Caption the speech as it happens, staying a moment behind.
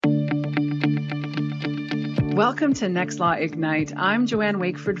Welcome to Next Law Ignite. I'm Joanne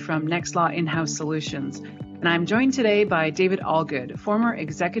Wakeford from Next Law In-House Solutions, and I'm joined today by David Allgood, former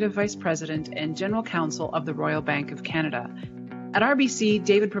Executive Vice President and General Counsel of the Royal Bank of Canada. At RBC,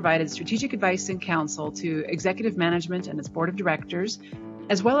 David provided strategic advice and counsel to executive management and its board of directors,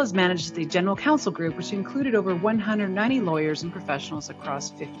 as well as managed the General Counsel group, which included over 190 lawyers and professionals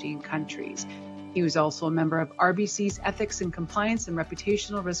across 15 countries. He was also a member of RBC's Ethics and Compliance and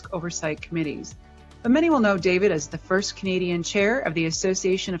Reputational Risk Oversight Committees. But many will know David as the first Canadian chair of the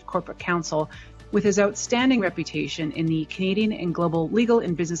Association of Corporate Counsel, with his outstanding reputation in the Canadian and global legal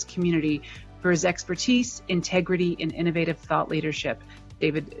and business community for his expertise, integrity, and innovative thought leadership.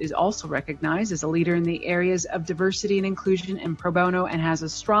 David is also recognized as a leader in the areas of diversity and inclusion and pro bono, and has a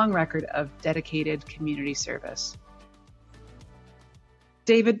strong record of dedicated community service.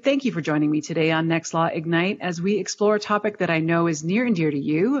 David, thank you for joining me today on Next Law Ignite as we explore a topic that I know is near and dear to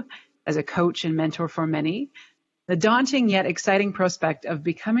you as a coach and mentor for many, the daunting yet exciting prospect of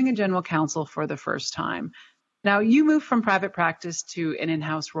becoming a general counsel for the first time. Now, you moved from private practice to an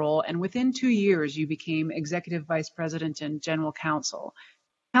in-house role, and within 2 years, you became Executive Vice President and General Counsel.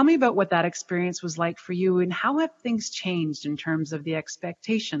 Tell me about what that experience was like for you, and how have things changed in terms of the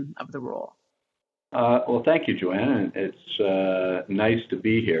expectation of the role? Well, thank you, Joanne. It's nice to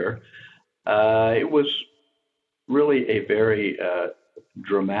be here. It was really a very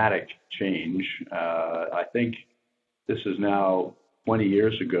dramatic change. I think this is now 20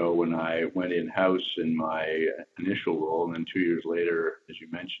 years ago when I went in-house in my initial role, and then 2 years later, as you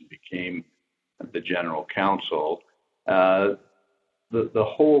mentioned, became the General Counsel. The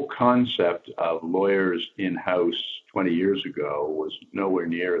whole concept of lawyers in-house 20 years ago was nowhere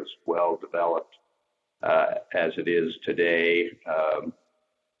near as well developed as it is today.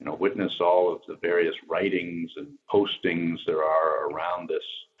 Witness all of the various writings and postings there are around this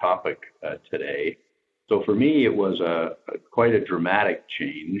topic today. So for me, it was quite a dramatic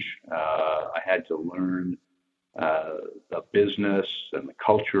change. I had to learn the business and the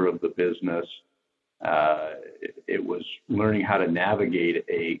culture of the business. It was learning how to navigate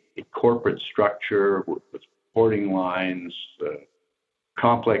a corporate structure with reporting lines,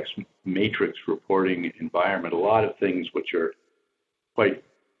 complex matrix reporting environment, a lot of things which are quite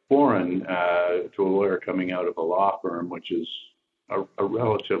foreign to a lawyer coming out of a law firm, which is a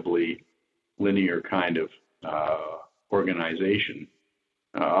relatively linear kind of organization.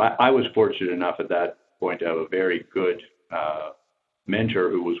 I was fortunate enough at that point to have a very good mentor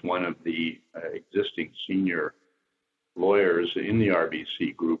who was one of the existing senior lawyers in the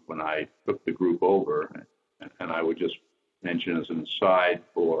RBC group when I took the group over. And I would just mention as an aside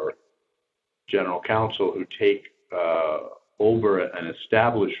for general counsel who take over an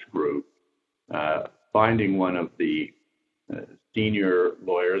established group, finding one of the senior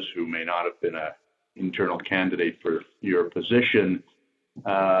lawyers who may not have been an internal candidate for your position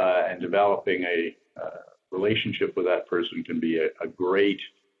and developing a relationship with that person can be a great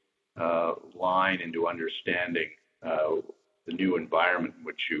line into understanding the new environment in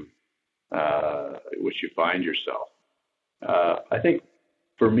which you find yourself. I think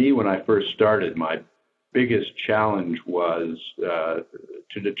for me, when I first started, my biggest challenge was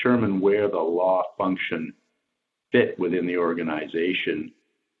to determine where the law function fit within the organization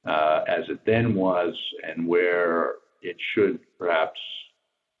as it then was, and where it should perhaps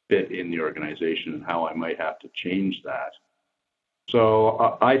fit in the organization and how I might have to change that.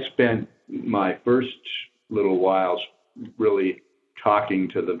 So I spent my first little while really talking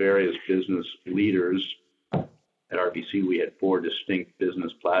to the various business leaders. At RBC, we had 4 distinct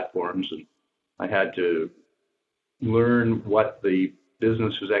business platforms, and I had to learn what the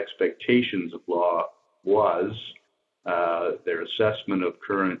business's expectations of law was, their assessment of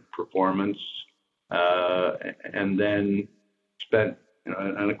current performance, and then spent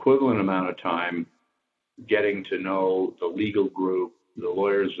an equivalent amount of time getting to know the legal group, the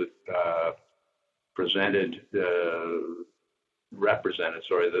lawyers that represented the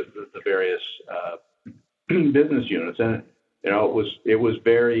various business units. And it was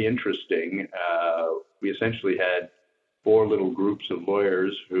very interesting. We essentially had 4 little groups of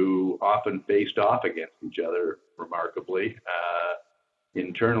lawyers who often faced off against each other remarkably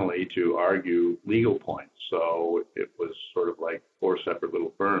internally to argue legal points. So it was sort of like 4 separate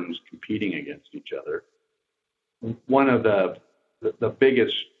little firms competing against each other. One of the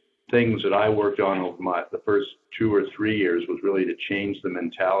biggest things that I worked on over the first 2 or 3 years was really to change the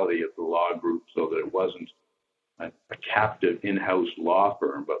mentality of the law group so that it wasn't a captive in-house law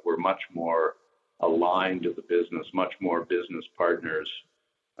firm, but we're much more aligned to the business, much more business partners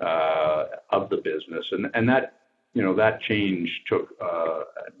of the business. And that that change took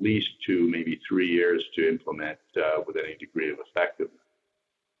at least 2, maybe 3 years to implement with any degree of effectiveness.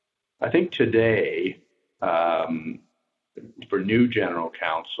 I think today, for new general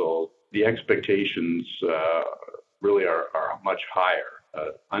counsel, the expectations really are much higher.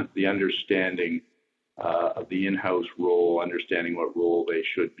 The understanding of the in-house role, understanding what role they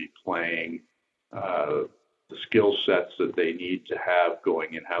should be playing, the skill sets that they need to have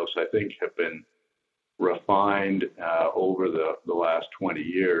going in-house, I think have been refined over the last 20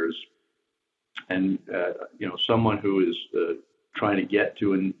 years. And, someone who is trying to get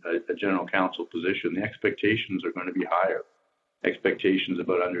to a general counsel position, the expectations are going to be higher. Expectations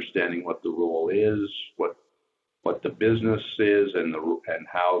about understanding what the role is, what the business is, and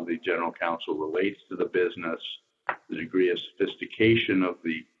how the general counsel relates to the business. The degree of sophistication of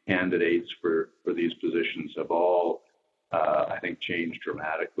the candidates for these positions have all, I think, changed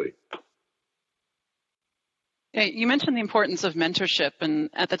dramatically. Yeah, you mentioned the importance of mentorship, and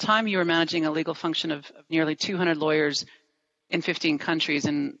at the time you were managing a legal function of nearly 200 lawyers in 15 countries,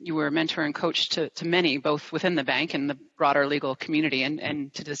 and you were a mentor and coach to many, both within the bank and the broader legal community,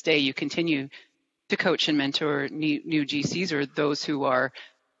 and to this day you continue to coach and mentor new GCs or those who are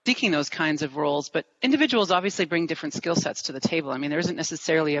seeking those kinds of roles. But individuals obviously bring different skill sets to the table. I mean, there isn't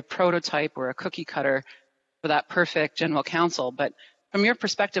necessarily a prototype or a cookie cutter for that perfect general counsel, but from your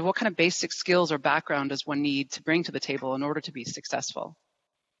perspective, what kind of basic skills or background does one need to bring to the table in order to be successful?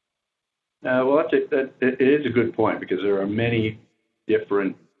 Well, it is a good point, because there are many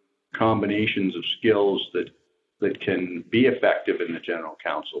different combinations of skills that can be effective in the general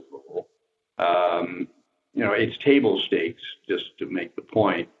counsel role. It's table stakes, just to make the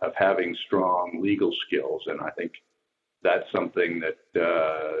point, of having strong legal skills, and I think that's something that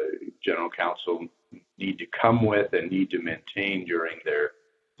general counsel need to come with and need to maintain during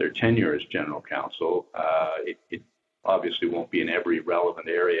their tenure as general counsel. It obviously won't be in every relevant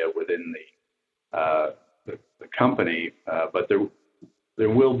area within the company, but there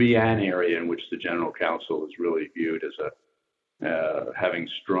will be an area in which the general counsel is really viewed as having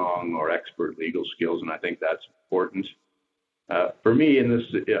strong or expert legal skills, and I think that's important. For me, and this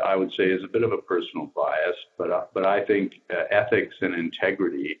I would say is a bit of a personal bias, but I think ethics and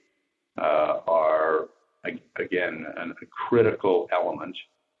integrity are, again, a critical element.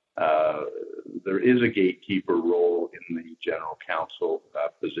 There is a gatekeeper role in the general counsel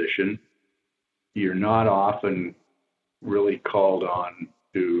position. You're not often really called on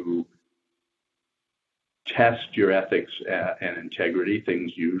to test your ethics and integrity.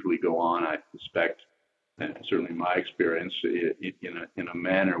 Things usually go on, I suspect, and certainly my experience, in a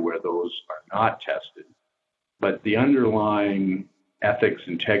manner where those are not tested. But the underlying ethics,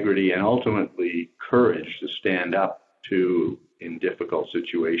 integrity, and ultimately courage to stand up to in difficult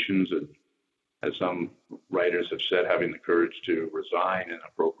situations, and as some writers have said, having the courage to resign in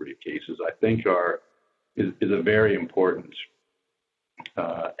appropriate cases, I think is a very important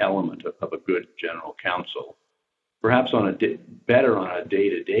element of a good general counsel. Perhaps better on a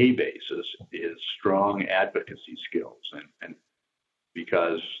day-to-day basis is strong advocacy skills, and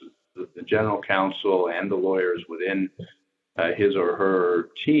because the general counsel and the lawyers within his or her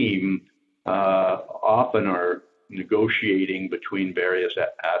team often are negotiating between various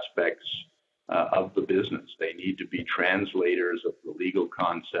aspects of the business. They need to be translators of the legal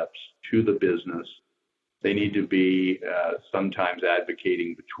concepts to the business. They need to be sometimes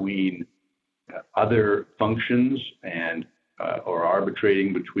advocating between other functions and or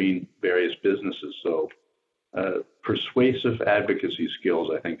arbitrating between various businesses. So persuasive advocacy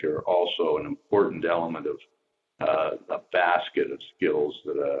skills, I think, are also an important element of a basket of skills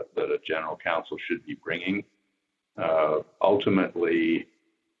that a general counsel should be bringing. Ultimately,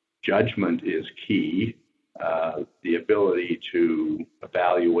 judgment is key. The ability to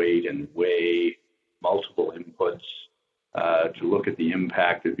evaluate and weigh multiple inputs, to look at the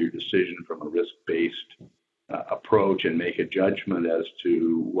impact of your decision from a risk-based approach and make a judgment as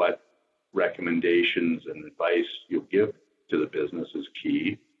to what recommendations and advice you'll give to the business is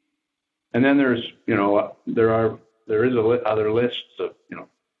key. And then there is other lists of,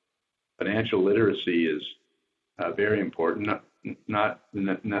 financial literacy is very important, not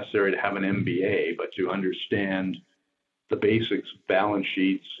necessary to have an MBA, but to understand the basics of balance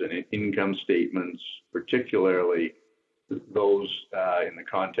sheets and income statements, particularly those in the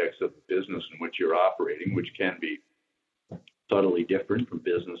context of the business in which you're operating, which can be subtly different from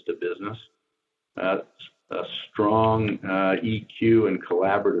business to business. A strong EQ and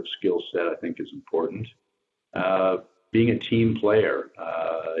collaborative skill set, I think, is important. Being a team player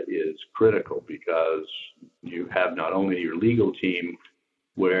is critical, because you have not only your legal team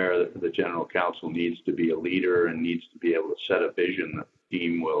where the general counsel needs to be a leader and needs to be able to set a vision that the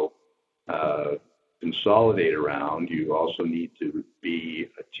team will consolidate around. You also need to be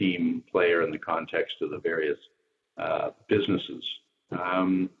a team player in the context of the various businesses.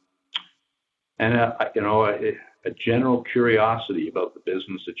 A general curiosity about the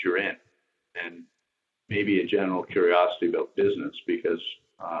business that you're in, and maybe a general curiosity about business, because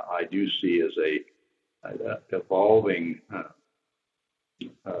I do see as a evolving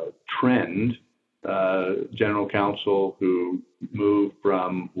trend, general counsel who move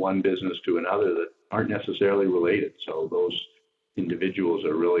from one business to another that aren't necessarily related. So those individuals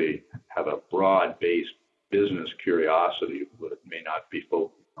are really have a broad-based business curiosity, but may not be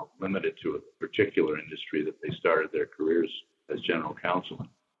limited to a particular industry that they started their careers as general counsel.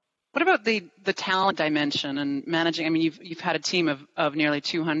 What about the talent dimension and managing? I mean, you've had a team of nearly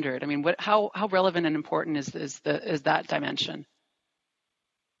 200. I mean, how relevant and important is that dimension?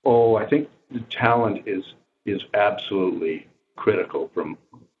 Oh, I think the talent is absolutely critical from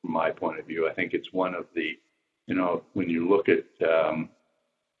my point of view. I think it's one of the, when you look at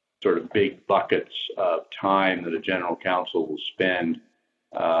sort of big buckets of time that a general counsel will spend,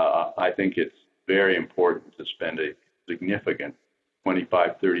 I think it's very important to spend a significant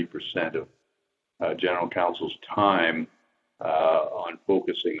 25-30% of general counsel's time on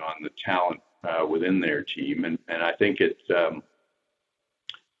focusing on the talent within their team. And I think it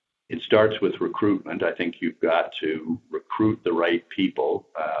starts with recruitment. I think you've got to recruit the right people.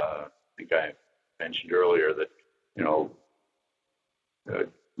 I think I mentioned earlier that,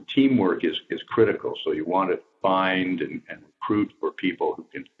 teamwork is critical. So you want to find and recruit for people who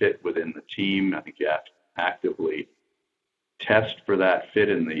can fit within the team. I think you have to actively test for that fit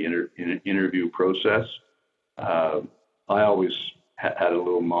in the interview process. I always had a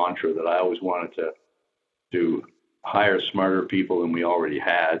little mantra that I always wanted to hire smarter people than we already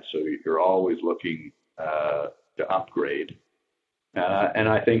had. So you're always looking to upgrade. And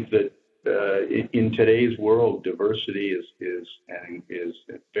I think that in today's world, diversity is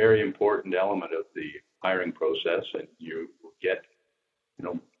a very important element of the hiring process, and you will get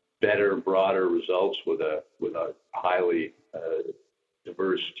better, broader results with a highly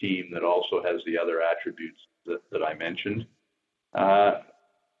diverse team that also has the other attributes that I mentioned.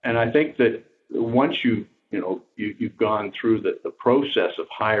 And I think that once you've gone through the process of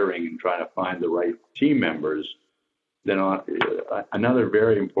hiring and trying to find the right team members, then another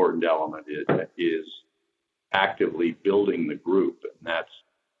very important element is actively building the group, and that's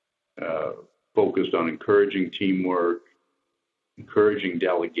focused on encouraging teamwork, encouraging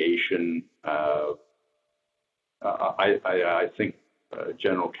delegation. I think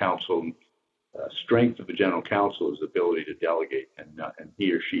general counsel, strength of the general counsel is the ability to delegate, and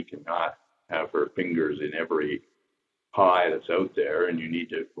he or she cannot have her fingers in every pie that's out there, and you need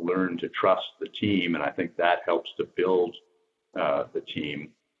to learn to trust the team, and I think that helps to build the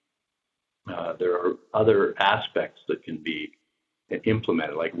team. There are other aspects that can be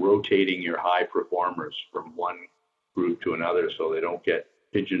implemented, like rotating your high performers from one group to another so they don't get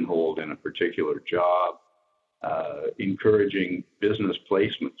pigeonholed in a particular job. Encouraging business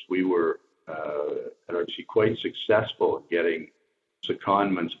placements. We were actually quite successful in getting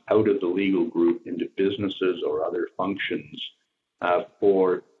secondments out of the legal group into businesses or other functions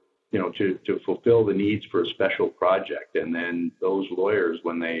to fulfill the needs for a special project. And then those lawyers,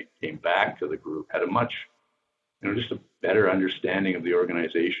 when they came back to the group, had a much, just a better understanding of the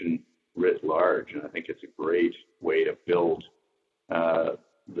organization writ large. And I think it's a great way to build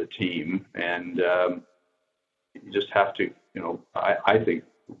the team. And you just have to, I think,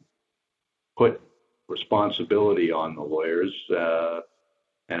 put responsibility on the lawyers,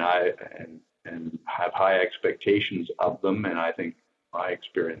 and have high expectations of them. And I think my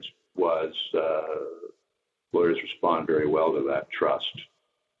experience was lawyers respond very well to that trust.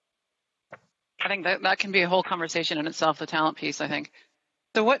 I think that can be a whole conversation in itself, the talent piece, I think.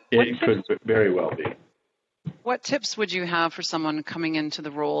 So it could very well be. What tips would you have for someone coming into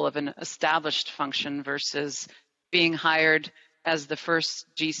the role of an established function versus being hired as the first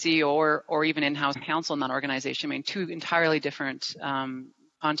GC or even in-house counsel in that organization? I mean, two entirely different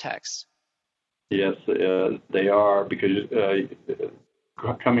contexts. Yes, they are, because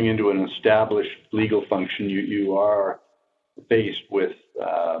coming into an established legal function, you are faced with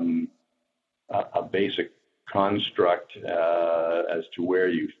a basic construct as to where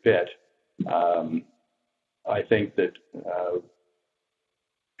you fit. I think that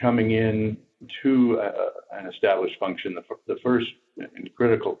coming in to an established function, the first and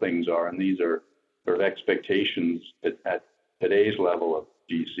critical things are, and these are sort of expectations at today's level of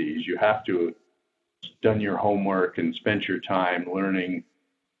GCs, you have to have done your homework and spent your time learning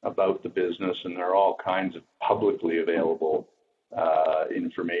about the business, and there are all kinds of publicly available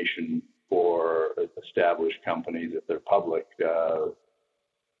information for established companies if they're public,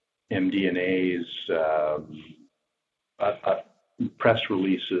 MD&As, press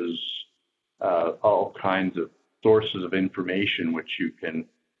releases, all kinds of sources of information which you can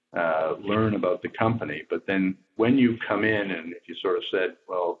learn about the company. But then when you come in and if you sort of said,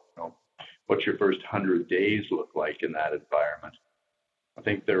 well, what's your first 100 days look like in that environment? I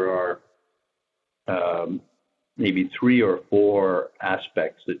think there are maybe 3 or 4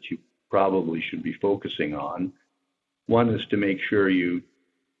 aspects that you probably should be focusing on. One is to make sure you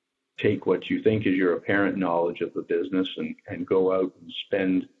take what you think is your apparent knowledge of the business and go out and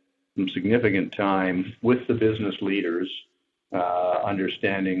spend some significant time with the business leaders,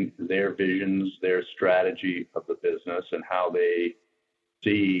 understanding their visions, their strategy of the business, and how they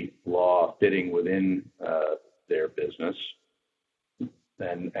see law fitting within their business,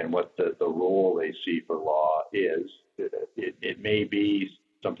 and what the role they see for law is. It may be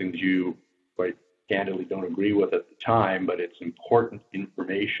something that you quite candidly don't agree with at the time, but it's important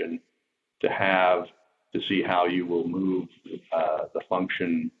information to have to see how you will move the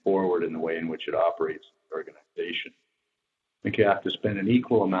function forward in the way in which it operates in the organization. I think you have to spend an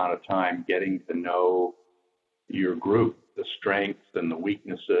equal amount of time getting to know your group, the strengths and the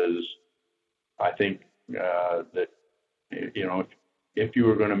weaknesses. I think that, if you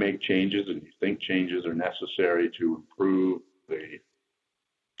were going to make changes and you think changes are necessary to improve the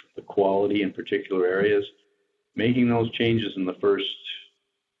quality in particular areas, making those changes in the first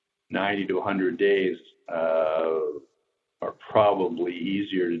 90 to 100 days are probably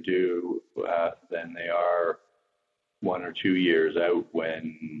easier to do than they are 1 or 2 years out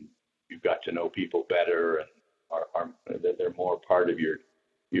when you've got to know people better and that they're more part of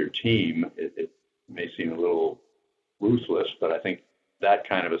your team. It may seem a little ruthless, but I think that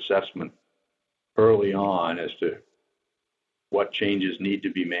kind of assessment early on as to what changes need to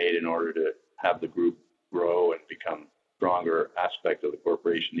be made in order to have the group grow and become a stronger aspect of the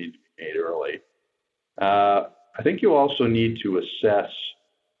corporation need to be made early. I think you also need to assess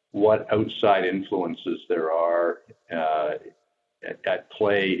what outside influences there are at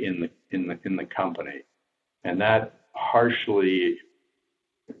play in the company, and that harshly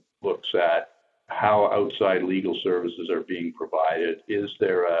looks at how outside legal services are being provided. Is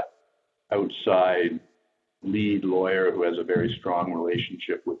there a outside lead lawyer who has a very strong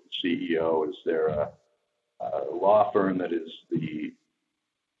relationship with the CEO? Is there a law firm that is the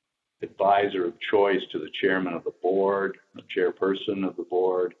advisor of choice to the chairman of the board, the chairperson of the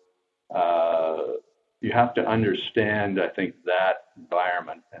board? You have to understand, I think, that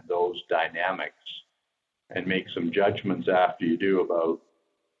environment and those dynamics and make some judgments after you do about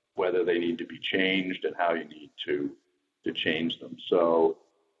whether they need to be changed and how you need to change them. So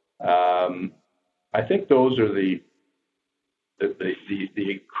I think those are the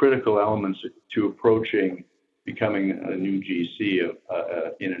critical elements to approaching becoming a new GC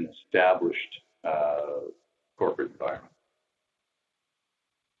in an established corporate environment.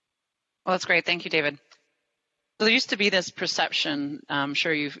 Well, that's great. Thank you, David. So there used to be this perception, I'm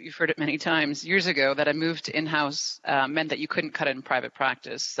sure you've heard it many times, years ago, that a move to in-house meant that you couldn't cut it in private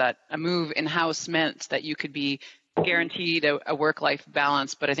practice, that a move in-house meant that you could be guaranteed a work-life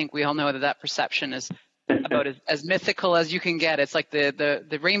balance. But I think we all know that perception is about as mythical as you can get. It's like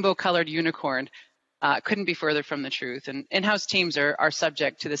the rainbow-colored unicorn. Couldn't be further from the truth. And in-house teams are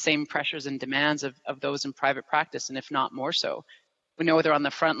subject to the same pressures and demands of those in private practice, and if not more so. We know they're on the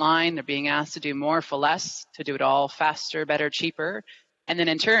front line. They're being asked to do more for less, to do it all faster, better, cheaper. And then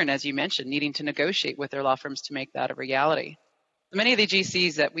in turn, as you mentioned, needing to negotiate with their law firms to make that a reality. Many of the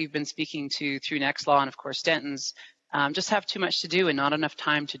GCs that we've been speaking to through Nextlaw and, of course, Stenton's just have too much to do and not enough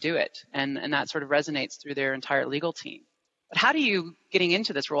time to do it. And that sort of resonates through their entire legal team. But how do you, getting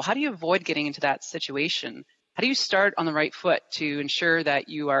into this role, how do you avoid getting into that situation? How do you start on the right foot to ensure that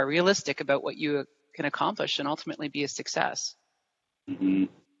you are realistic about what you can accomplish and ultimately be a success? Mm-hmm.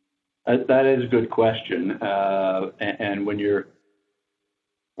 That is a good question. And when you're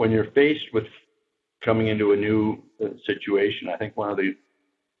faced with coming into a new situation, I think one of the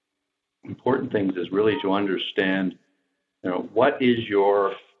important things is really to understand, what is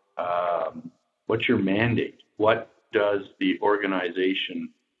what's your mandate? What does the organization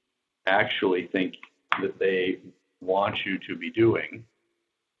actually think that they want you to be doing?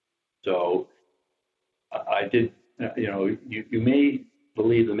 So I did, you may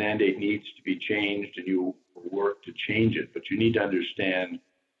believe the mandate needs to be changed and you work to change it, but you need to understand,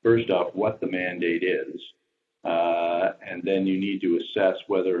 first off, what the mandate is. And then you need to assess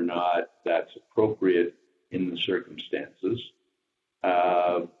whether or not that's appropriate in the circumstances.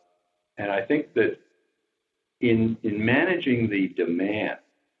 And I think that in managing the demand,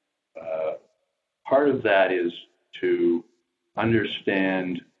 part of that is to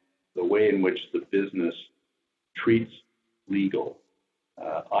understand the way in which the business treats legal.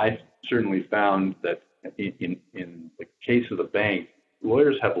 I certainly found that in the case of the bank,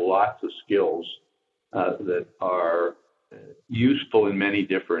 lawyers have lots of skills that are useful in many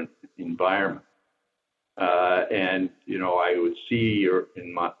different environments. And, I would see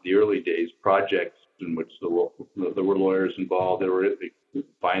in the early days projects in which there were lawyers involved, there were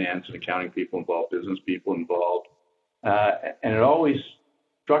finance and accounting people involved, business people involved. And it always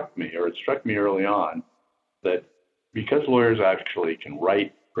struck me early on, that because lawyers actually can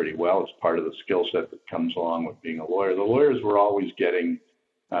write pretty well, it's part of the skill set that comes along with being a lawyer, the lawyers were always getting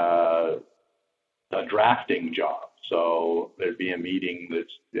a drafting job. So there'd be a meeting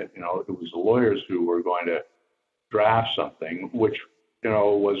that's, it was the lawyers who were going to draft something, which,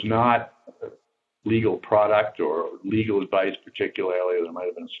 was not legal product or legal advice particularly. There might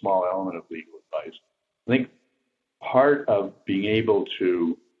have been a small element of legal advice. I think part of being able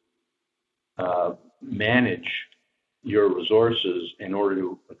to manage your resources in order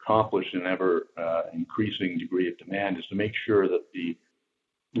to accomplish an ever increasing degree of demand is to make sure that the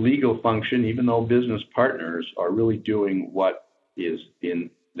legal function, even though business partners are really doing what is in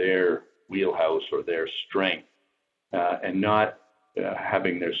their wheelhouse or their strength, and not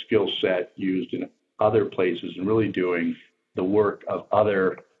having their skill set used in other places and really doing the work of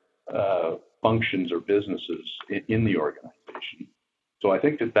other functions or businesses in the organization. So I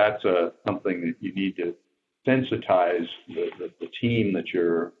think that that's something that you need to sensitize the team that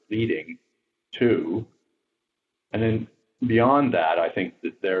you're leading to. And then beyond that, I think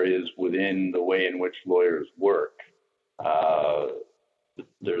that there is, within the way in which lawyers work,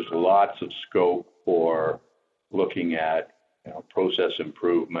 there's lots of scope for looking at process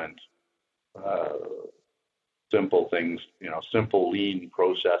improvement, simple things, simple lean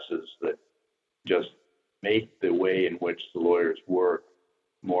processes that just make the way in which the lawyers work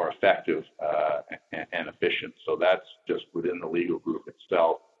more effective and efficient. So that's just within the legal group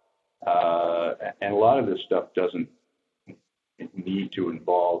itself. And a lot of this stuff doesn't need to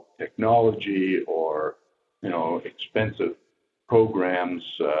involve technology or, expensive programs.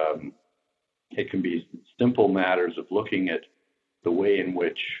 It can be simple matters of looking at the way in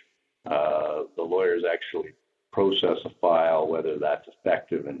which the lawyers actually process a file, whether that's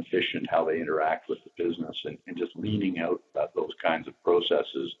effective and efficient, how they interact with the business, and just leaning out those kinds of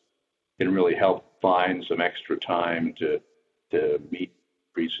processes can really help find some extra time to meet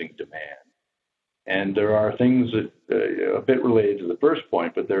increasing demand. And there are things that, a bit related to the first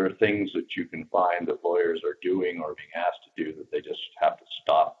point, but there are things that you can find that lawyers are doing or being asked to do that they just have to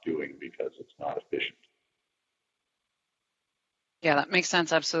stop doing because it's not efficient. Yeah, that makes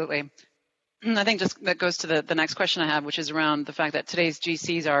sense. Absolutely. I think just that goes to the next question I have, which is around the fact that today's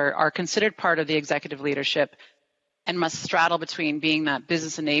GCs are considered part of the executive leadership and must straddle between being that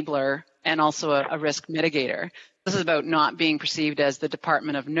business enabler and also a risk mitigator. This is about not being perceived as the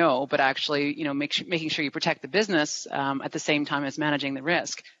department of no, but actually, making sure you protect the business at the same time as managing the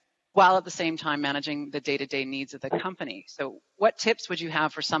risk, while at the same time managing the day-to-day needs of the company. So what tips would you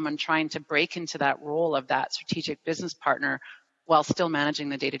have for someone trying to break into that role of that strategic business partner while still managing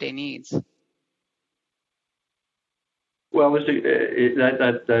the day-to-day needs? Well,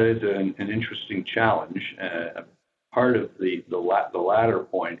 that is an interesting challenge. Part of the latter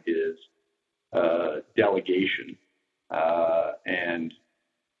point is delegation, and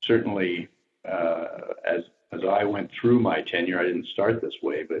certainly as I went through my tenure, I didn't start this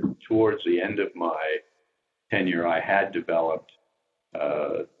way, but towards the end of my tenure, I had developed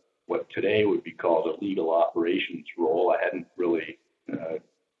what today would be called a legal operations role. I hadn't really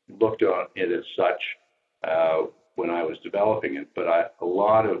looked on it as such when I was developing it, but a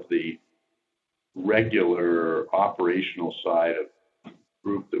lot of the regular operational side of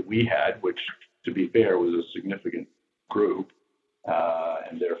group that we had, which to be fair was a significant group,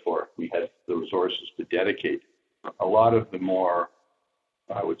 and therefore we had the resources to dedicate. A lot of the more,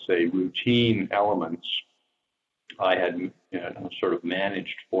 I would say, routine elements I had sort of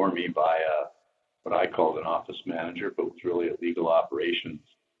managed for me by what I called an office manager, but was really a legal operations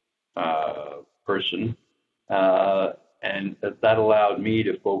person. And that allowed me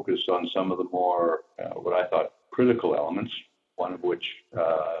to focus on some of the more, what I thought, critical elements, one of which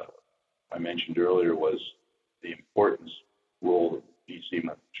I mentioned earlier was the importance role that DC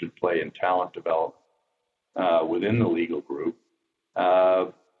should play in talent development within the legal group.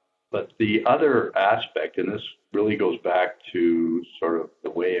 But the other aspect, and this really goes back to sort of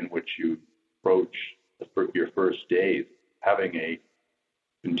the way in which you approach your first days, having a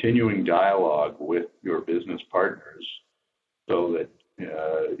continuing dialogue with your business partners so that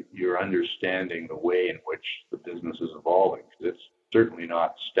you're understanding the way in which the business is evolving. It's certainly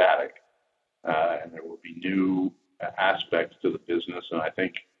not static, and there will be new aspects to the business. And I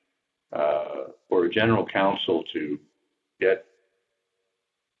think for a general counsel to get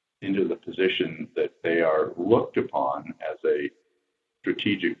into the position that they are looked upon as a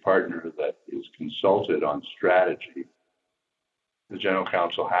strategic partner that is consulted on strategy, the general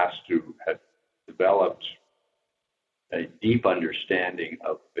counsel has to have developed a deep understanding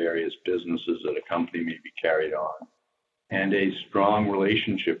of various businesses that a company may be carried on and a strong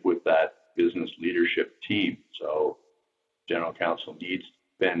relationship with that business leadership team. So general counsel needs to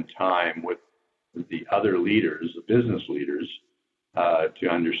spend time with the other leaders, the business leaders, to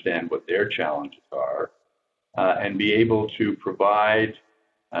understand what their challenges are and be able to provide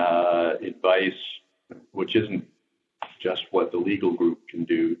advice, which isn't just what the legal group can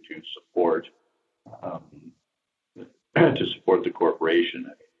do to support the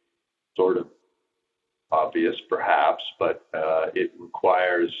corporation. Sort of obvious, perhaps, but it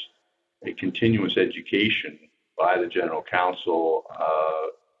requires a continuous education by the general counsel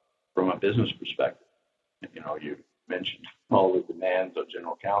from a business perspective. You mentioned all the demands of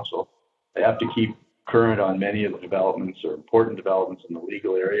general counsel. They have to keep current on many of the developments or important developments in the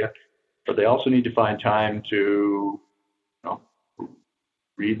legal area, but they also need to find time to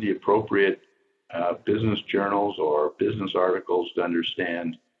read the appropriate business journals or business articles to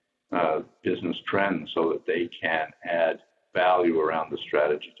understand business trends so that they can add value around the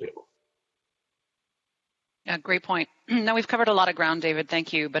strategy table. Yeah, great point. Now, we've covered a lot of ground, David.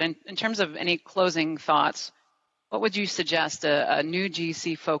 Thank you. But in terms of any closing thoughts, what would you suggest a new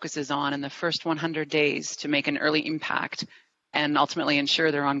GC focuses on in the first 100 days to make an early impact and ultimately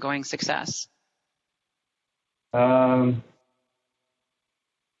ensure their ongoing success? Well,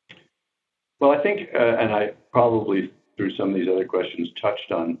 I think, and I probably through some of these other questions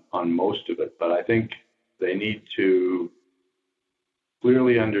touched on most of it, but I think they need to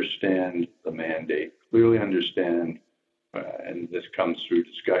clearly understand the mandate, clearly understand, and this comes through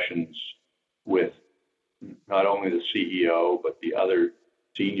discussions with not only the CEO, but the other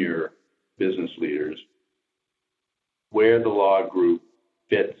senior business leaders, where the law group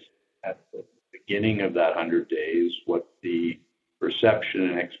fits at the beginning of that 100 days, what the perception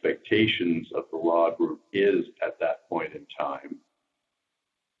and expectations of the law group is at that point in time.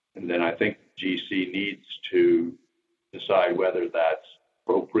 And then I think GC needs to decide whether that's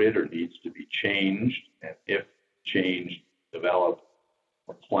appropriate or needs to be changed, and if changed, develop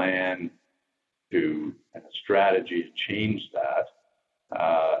a plan and a strategy to change that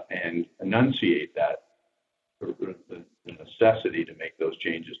and enunciate that, the necessity to make those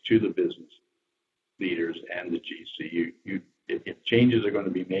changes to the business leaders and the GC. If changes are going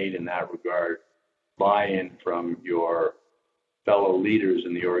to be made in that regard, buy-in from your fellow leaders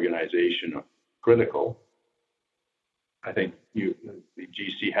in the organization are critical. I think the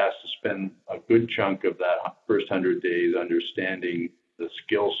GC has to spend a good chunk of that first 100 days understanding the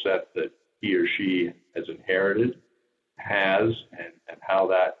skill set that he or she has inherited, and how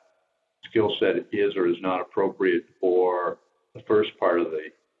that skill set is or is not appropriate for the first part of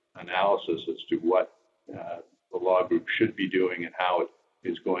the analysis as to what the law group should be doing and how it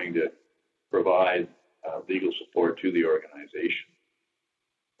is going to provide legal support to the organization.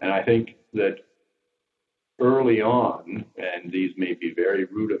 And I think that early on, and these may be very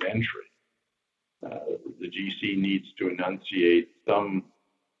root of entry, the GC needs to enunciate some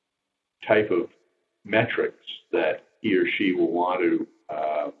type of metrics that he or she will want to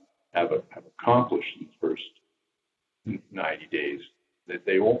have accomplished in the first 90 days. That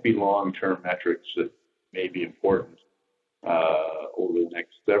they won't be long-term metrics that may be important over the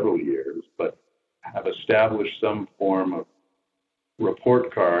next several years, but have established some form of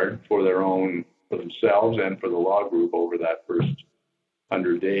report card for themselves and for the law group over that first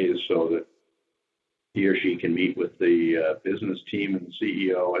 100 days, so that he or she can meet with the business team and the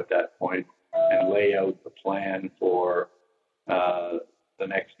CEO at that point and lay out the plan for the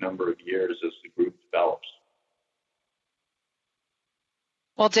next number of years as the group develops.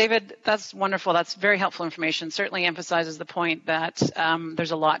 Well, David, that's wonderful. That's very helpful information. Certainly emphasizes the point that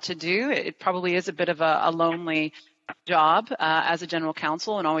there's a lot to do. It probably is a bit of a lonely job as a general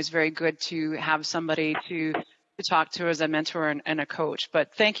counsel, and always very good to have somebody to talk to as a mentor and a coach.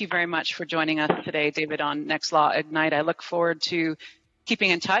 But thank you very much for joining us today, David, on Next Law Ignite. I look forward to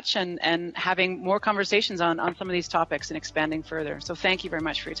keeping in touch and having more conversations on some of these topics and expanding further. So thank you very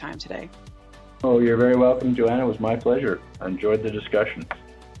much for your time today. Oh, you're very welcome, Joanna. It was my pleasure. I enjoyed the discussion.